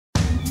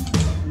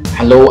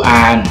Hello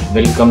and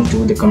welcome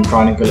to the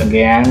Chronicle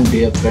again.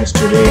 Dear friends,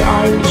 today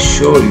I will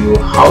show you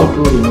how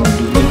to remove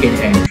duplicate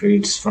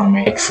entries from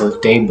an Excel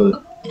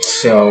table.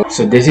 So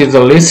this is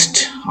the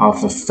list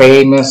of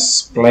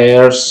famous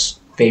players,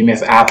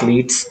 famous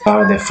athletes,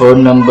 their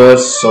phone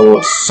numbers.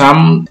 So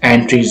some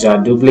entries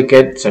are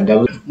duplicates, so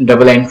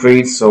double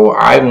entries. So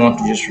I want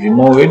to just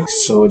remove it.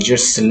 So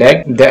just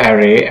select the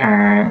array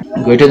and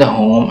go to the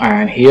home,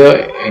 and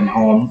here in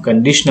home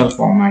conditional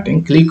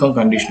formatting, click on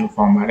conditional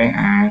formatting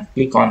and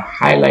click on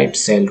highlight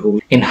cell rule.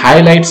 In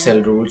highlight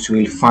cell rules, you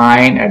will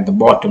find at the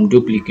bottom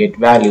duplicate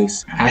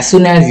values. As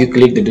soon as you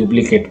click the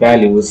duplicate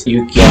values,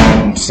 you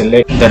can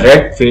select the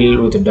red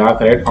field with a dark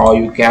red, or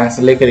you can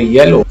select a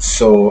yellow.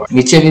 So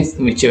whichever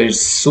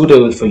is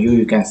suitable for you,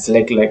 you can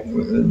select like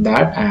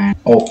that and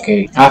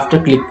OK.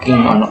 After clicking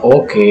on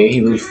OK,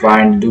 you will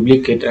find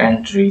duplicate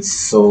entries.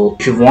 So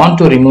if you want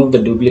to remove the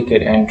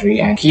duplicate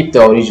entry and keep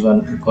the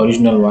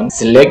original one,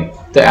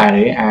 select the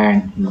array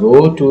and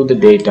go to the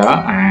data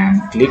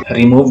and click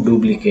remove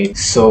duplicate.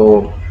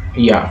 So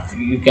yeah,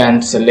 you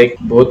can select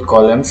both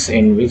columns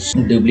in which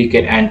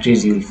duplicate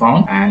entries you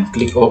found and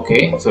click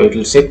OK. So it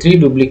will say 3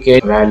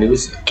 duplicate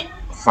values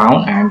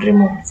found and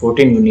removed,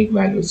 14 unique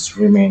values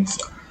remains.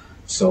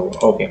 So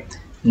okay,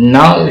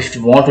 now if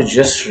you want to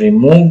just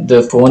remove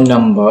the phone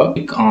number,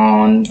 click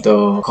on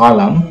the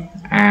column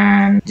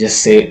and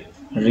just say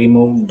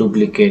remove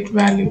duplicate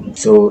value.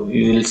 So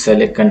you will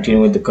select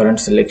continue with the current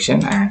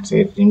selection and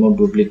say remove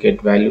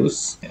duplicate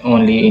values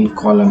only in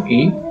column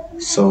E.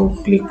 So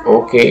click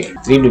OK.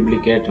 3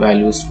 duplicate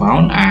values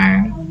found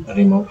and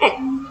remove.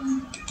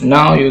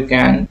 Now you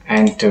can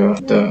enter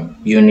the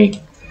unique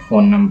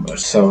phone number.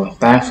 So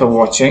thanks for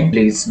watching.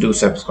 Please do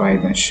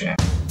subscribe and share.